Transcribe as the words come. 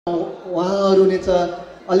उहाँहरू नै छ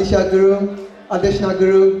अलिसा गुरुङ, अध्यक्षना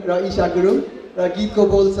गुरुङ र ईशा गुरुङ र गीतको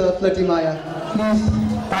बोल छ फ्लटी माया। प्लिज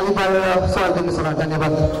ताली पारेर स्वागत गर्नुहोस् न।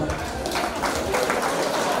 धन्यवाद।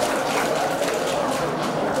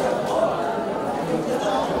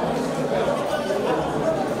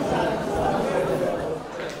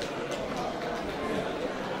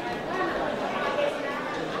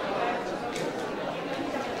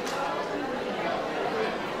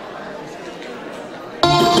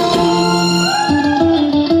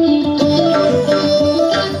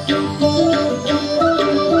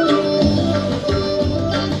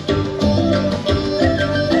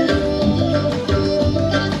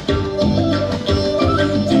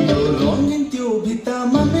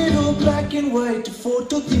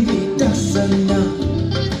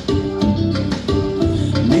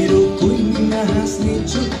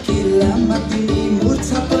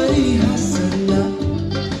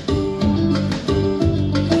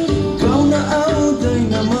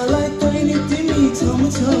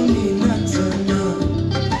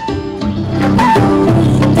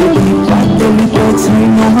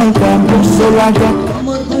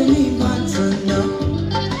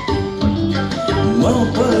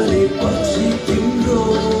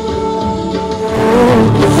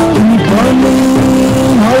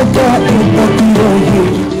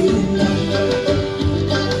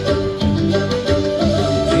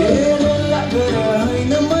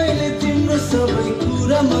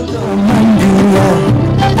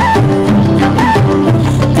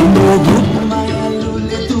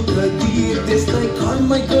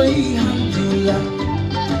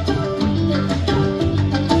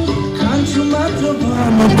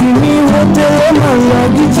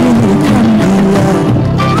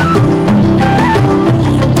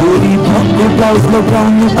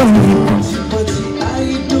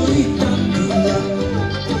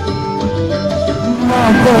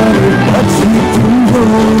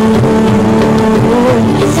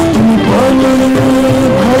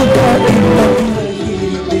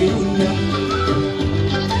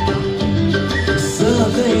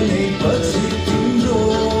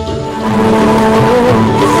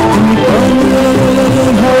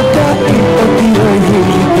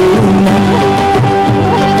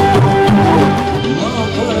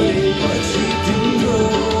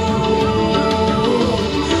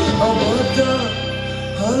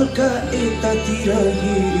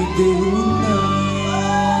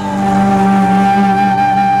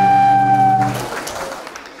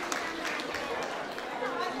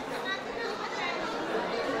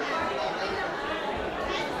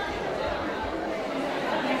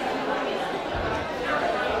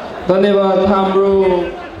 धन्यवाद हाम्रो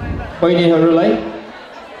बहिनीहरूलाई।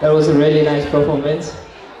 That was a really nice performance.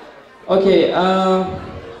 Okay,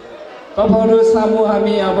 तपाईहरु सामु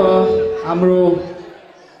हामी अब हाम्रो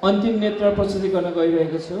अन्तिम नृत्य प्रस्तुति गर्न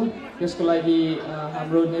गइरहेको छौं। त्यसको लागि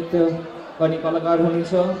हाम्रो नृत्य गर्ने कलाकार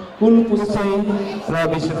हुनुहुन्छ कुल पुष्पै र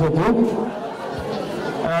विष्णु फुपू।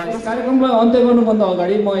 यस कार्यक्रमलाई अन्त्य गर्नुभन्दा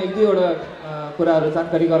अगाडि म एक दुईवटा कुराहरु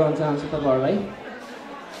जानकारी गराउन चाहन्छु तपाईहरुलाई।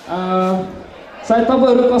 सायद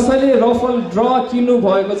तपाईहरु कसैले रफल ड्र किन्नु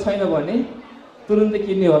भएको छैन भने तुरुन्तै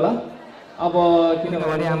किन्ने होला। अब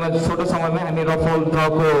किनभने हाम्रो छोटो समयमै हामी रफल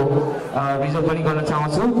ड्रको रिजर्भ पनि गर्न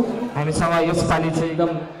चाहन्छौँ। हामीसँग यसपालि चाहिँ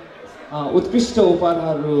एकदम उत्कृष्ट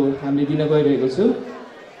उपहारहरू हामीले दिन गइरहेको छु।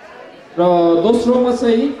 र दोस्रोमा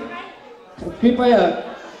चाहिँ कृपया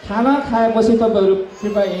खाना खाएपछि तपाईहरु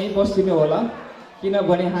कृपया यहीँ बसिदिनु होला,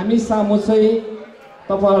 किनभने हामी सामु चाहिँ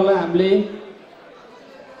तपाईहरुलाई हामीले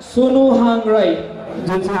सोनु हाङ राई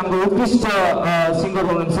जुन चाहिँ हाम्रो उत्कृष्ट सिङ्गर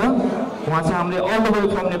हुनुहुन्छ, उहाँ चाहिँ हामीले all the way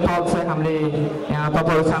from Nepal चाहिँ हामीले यहाँ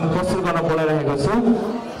तपाईहरु सामु प्रस्तुत गर्न बोलाइरहेको छौँ।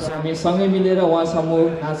 सो हामी सँगै मिलेर उहाँसम्म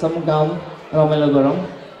नाचौँ, गाउँ, रमाइलो गरौँ।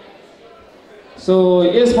 सो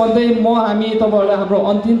यस भन्दै हामी तपाईहरुलाई हाम्रो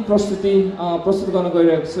अन्तिम प्रस्तुत गर्न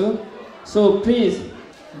गइरहेको छु। So please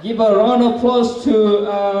give a round of अप्लज to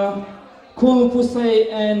Kul पुसै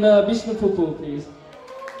and Vishnu फुपू प्लिज।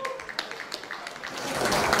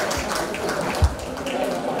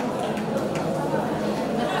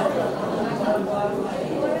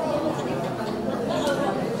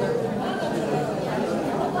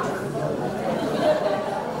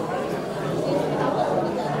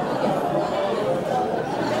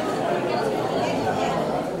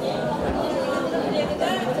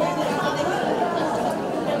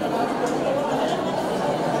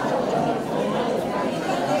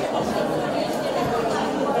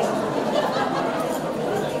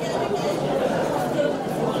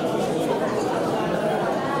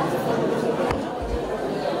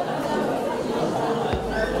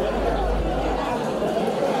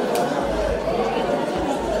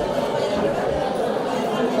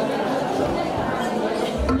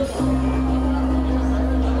 Thank you.